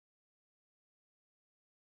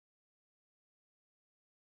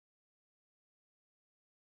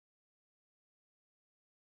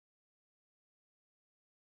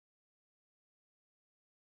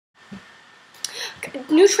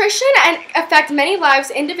Nutrition affect many lives,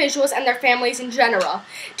 individuals, and their families in general.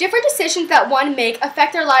 Different decisions that one make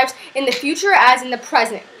affect their lives in the future as in the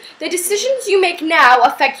present. The decisions you make now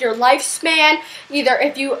affect your lifespan, either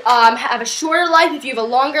if you have a shorter life, if you have a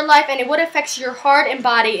longer life, and it would affect your heart and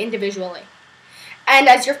body individually. And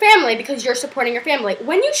as your family, because you're supporting your family.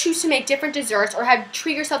 When you choose to make different desserts or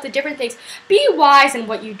treat yourself to different things, be wise in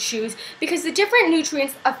what you choose, because the different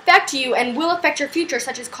nutrients affect you and will affect your future,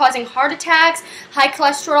 such as causing heart attacks, high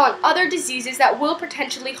cholesterol, and other diseases that will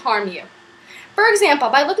potentially harm you. For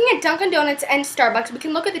example, by looking at Dunkin' Donuts and Starbucks, we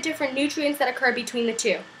can look at the different nutrients that occur between the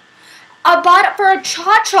two. But for a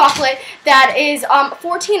hot chocolate that is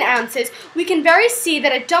 14 ounces, we can see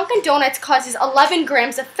that a Dunkin' Donuts causes 11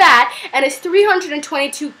 grams of fat and is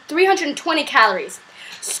 320 calories.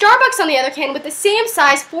 Starbucks, on the other hand, with the same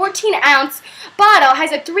size 14-ounce bottle,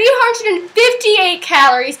 has a 358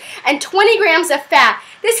 calories and 20 grams of fat.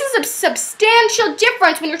 This is a substantial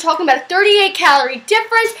difference when you're talking about a 38-calorie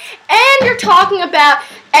difference, and you're talking about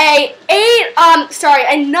a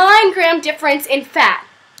 9-gram difference in fat.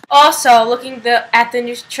 Also, looking at the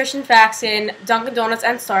nutrition facts in Dunkin' Donuts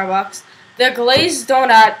and Starbucks, the glazed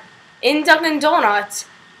donut in Dunkin' Donuts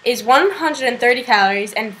is 130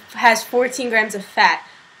 calories and has 14 grams of fat,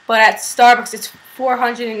 but at Starbucks it's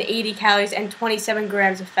 480 calories and 27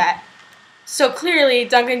 grams of fat. So clearly,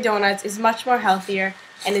 Dunkin' Donuts is much more healthier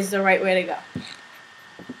and is the right way to go.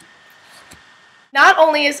 Not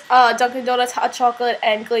only is Dunkin' Donuts hot chocolate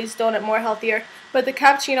and glazed donut more healthier, but the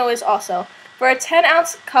cappuccino is also. For a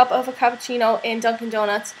 10-ounce cup of a cappuccino in Dunkin'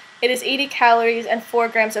 Donuts, it is 80 calories and 4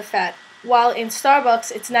 grams of fat, while in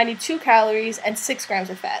Starbucks it's 92 calories and 6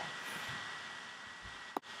 grams of fat.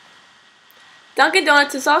 Dunkin'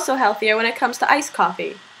 Donuts is also healthier when it comes to iced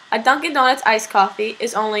coffee. A Dunkin' Donuts iced coffee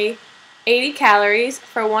is only 80 calories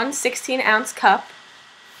for one 16-ounce cup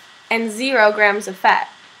and 0 grams of fat.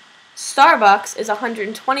 Starbucks is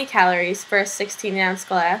 120 calories for a 16-ounce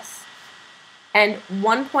glass and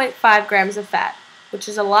 1.5 grams of fat, which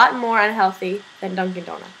is a lot more unhealthy than Dunkin'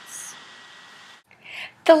 Donuts.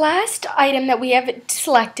 The last item that we have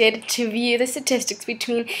selected to view the statistics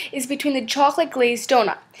is between the chocolate glazed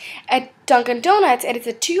donut. At Dunkin' Donuts, it is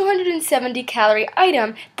a 270 calorie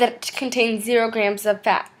item that contains 0 grams of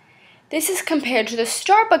fat. This is compared to the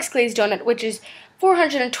Starbucks glazed donut, which is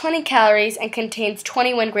 420 calories and contains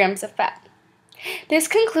 21 grams of fat. This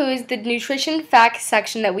concludes the nutrition facts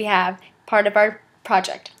section that we have part of our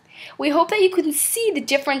project. We hope that you can see the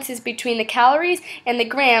differences between the calories and the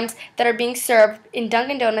grams that are being served in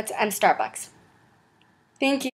Dunkin' Donuts and Starbucks. Thank you.